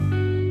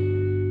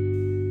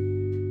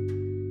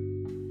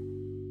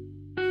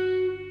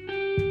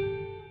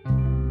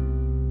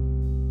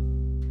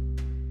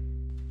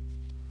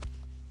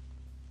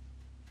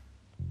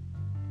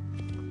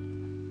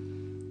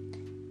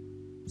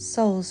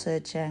Soul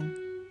searching.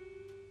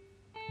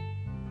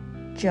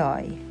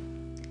 Joy.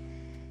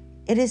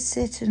 It is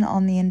sitting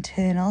on the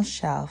internal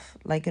shelf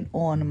like an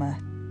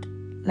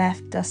ornament,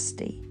 left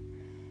dusty,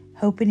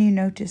 hoping you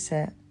notice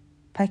it,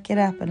 pick it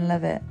up and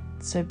love it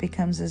so it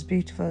becomes as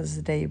beautiful as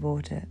the day you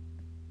bought it.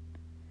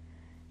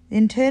 The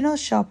internal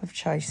shop of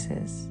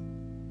choices.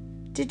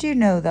 Did you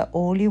know that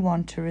all you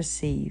want to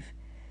receive,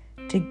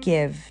 to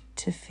give,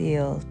 to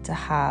feel, to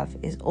have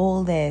is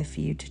all there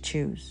for you to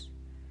choose?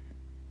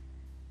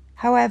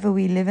 However,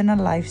 we live in a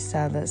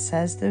lifestyle that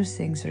says those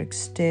things are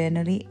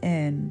externally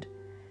earned.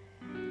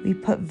 We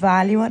put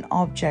value on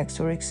objects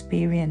or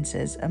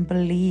experiences and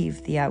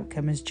believe the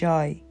outcome is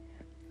joy,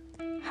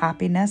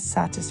 happiness,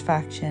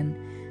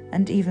 satisfaction,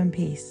 and even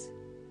peace.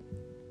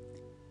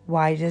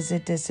 Why does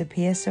it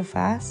disappear so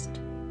fast?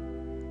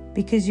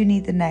 Because you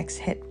need the next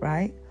hit,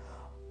 right?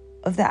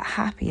 Of that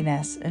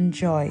happiness and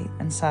joy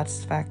and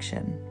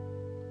satisfaction.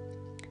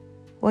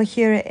 Well,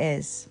 here it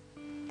is.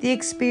 The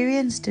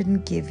experience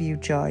didn't give you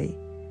joy.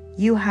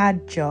 You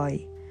had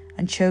joy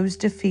and chose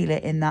to feel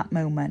it in that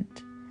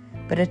moment,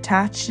 but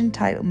attached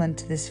entitlement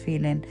to this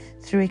feeling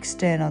through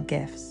external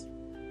gifts.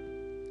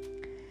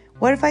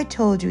 What if I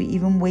told you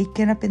even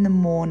waking up in the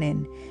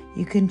morning,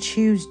 you can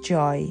choose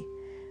joy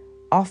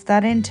off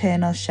that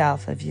internal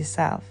shelf of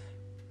yourself?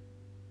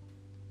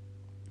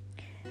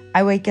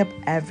 I wake up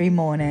every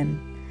morning.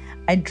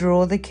 I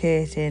draw the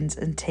curtains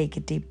and take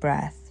a deep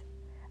breath.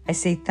 I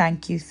say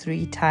thank you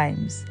 3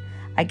 times.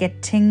 I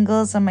get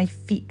tingles and my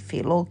feet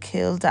feel all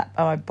curled up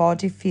and my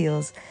body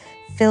feels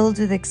filled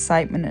with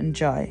excitement and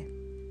joy.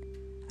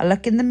 I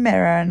look in the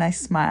mirror and I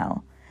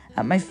smile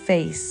at my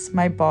face,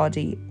 my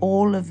body,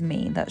 all of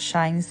me that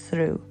shines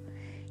through,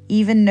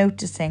 even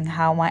noticing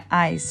how my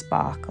eyes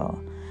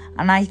sparkle,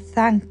 and I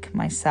thank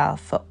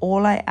myself for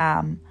all I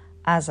am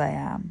as I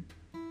am.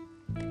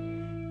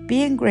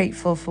 Being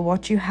grateful for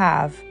what you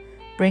have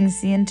brings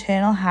the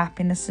internal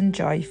happiness and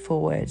joy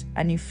forward,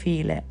 and you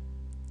feel it.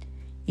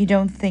 You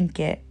don't think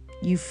it,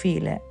 you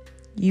feel it.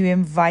 You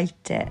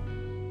invite it.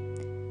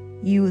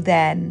 You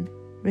then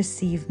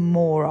receive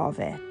more of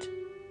it.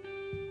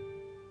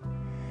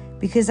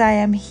 Because I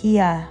am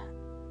here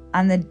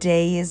and the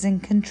day isn't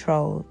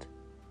controlled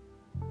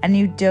and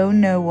you don't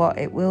know what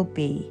it will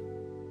be,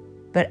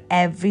 but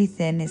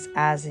everything is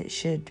as it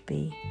should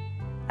be,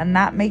 and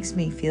that makes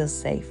me feel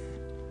safe.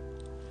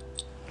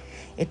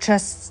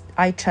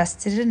 I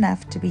trusted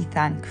enough to be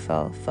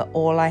thankful for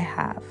all I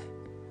have.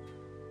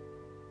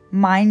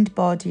 Mind,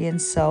 body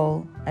and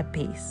soul at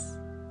peace.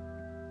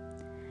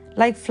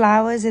 Like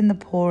flowers in the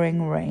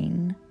pouring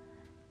rain,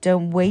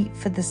 don't wait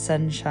for the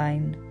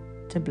sunshine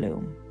to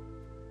bloom.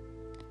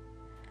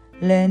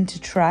 Learn to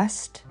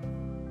trust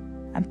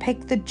and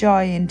pick the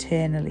joy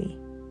internally.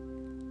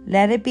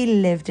 Let it be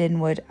lived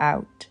inward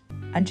out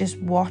and just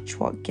watch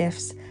what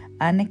gifts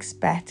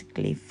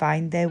unexpectedly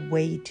find their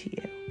way to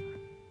you.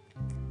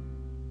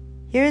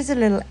 Here is a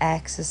little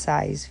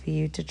exercise for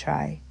you to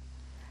try.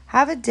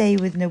 Have a day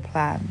with no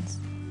plans.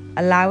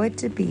 Allow it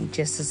to be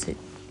just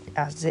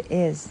as it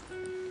is.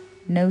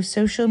 No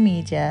social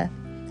media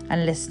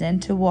and listening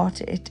to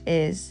what it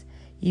is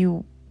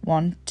you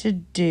want to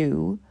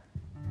do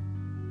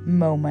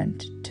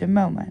moment to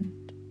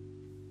moment.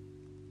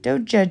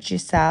 Don't judge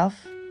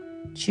yourself.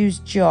 Choose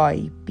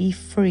joy. Be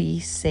free,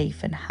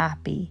 safe and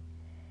happy.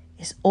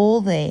 It's all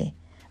there,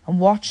 and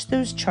watch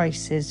those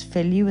choices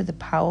fill you with a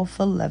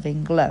powerful,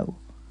 loving glow.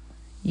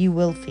 You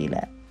will feel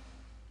it.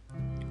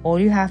 All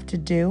you have to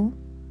do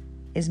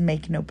is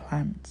make no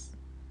plans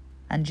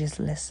and just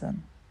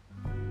listen.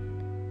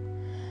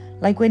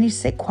 Like when you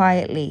sit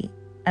quietly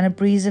and a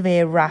breeze of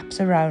air wraps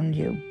around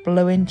you,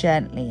 blowing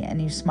gently,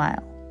 and you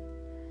smile.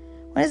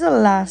 When is the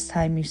last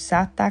time you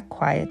sat that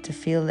quiet to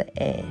feel the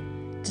air,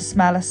 to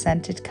smell a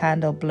scented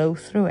candle blow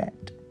through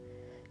it?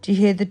 Do you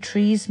hear the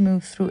trees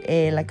move through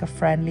air like a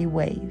friendly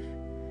wave?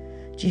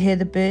 Do you hear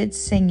the birds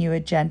sing you a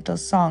gentle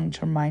song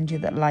to remind you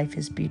that life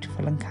is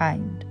beautiful and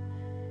kind?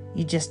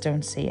 You just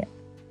don't see it.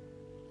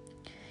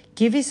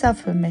 Give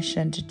yourself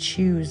permission to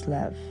choose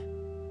love.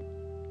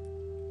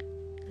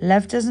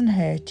 Love doesn't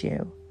hurt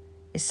you.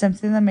 It's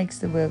something that makes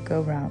the world go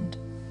round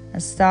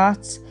and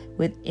starts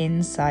with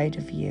inside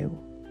of you.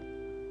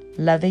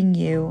 Loving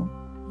you,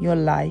 your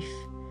life,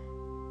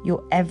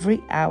 your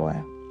every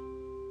hour.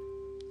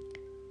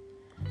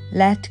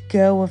 Let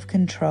go of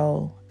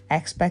control,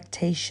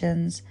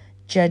 expectations,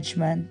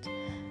 judgment,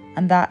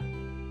 and that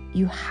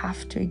you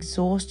have to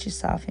exhaust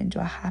yourself into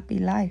a happy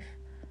life.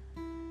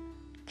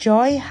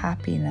 Joy,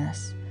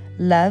 happiness,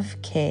 love,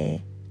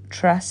 care,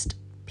 trust,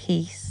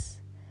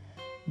 peace,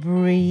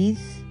 breathe,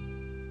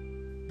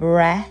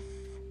 breath,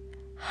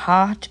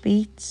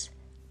 heartbeats,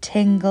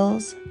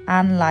 tingles,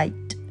 and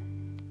light.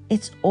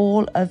 It's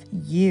all of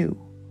you.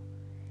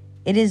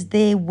 It is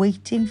there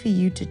waiting for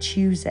you to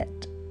choose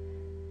it.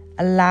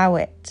 Allow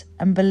it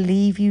and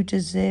believe you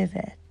deserve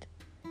it.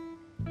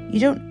 You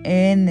don't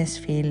earn this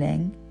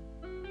feeling.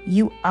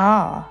 You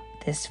are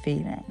this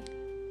feeling.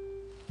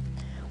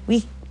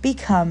 We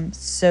become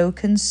so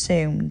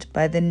consumed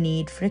by the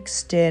need for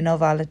external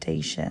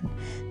validation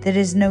There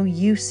is no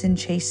use in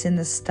chasing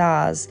the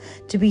stars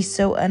to be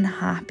so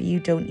unhappy you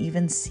don't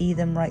even see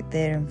them right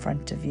there in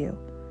front of you.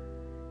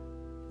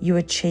 You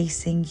are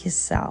chasing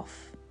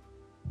yourself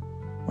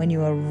when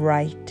you are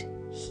right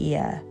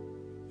here.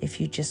 If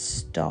you just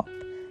stop,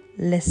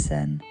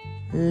 listen,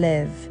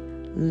 live,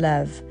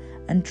 love,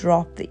 and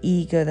drop the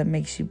ego that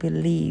makes you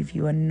believe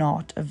you are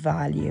not of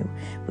value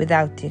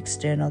without the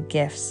external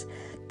gifts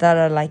that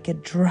are like a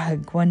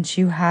drug. Once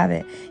you have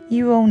it,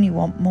 you only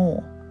want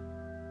more.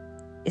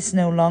 It's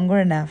no longer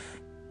enough.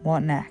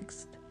 What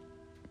next?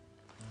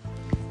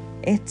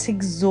 It's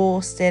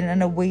exhausting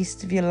and a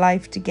waste of your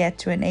life to get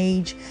to an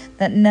age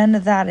that none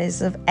of that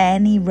is of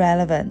any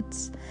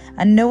relevance,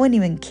 and no one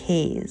even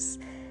cares.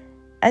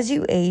 As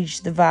you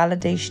age, the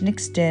validation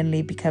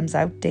externally becomes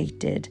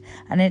outdated,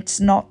 and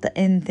it's not the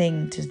in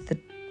thing to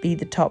be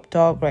the top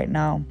dog right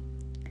now.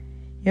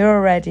 You're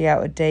already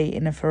out of date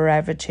in a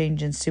forever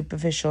changing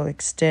superficial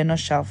external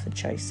shelf of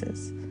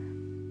choices.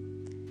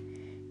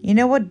 You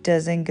know what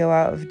doesn't go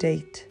out of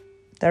date?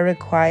 That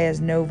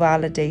requires no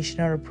validation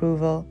or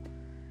approval?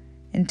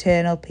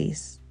 Internal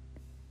peace,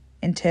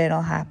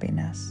 internal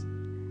happiness,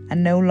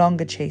 and no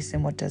longer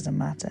chasing what doesn't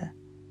matter.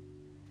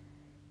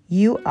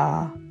 You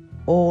are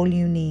all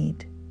you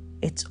need.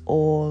 It's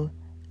all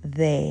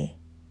there.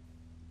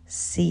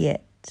 See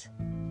it,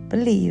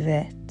 believe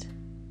it,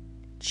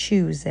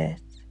 choose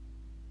it,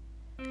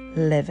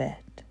 live it.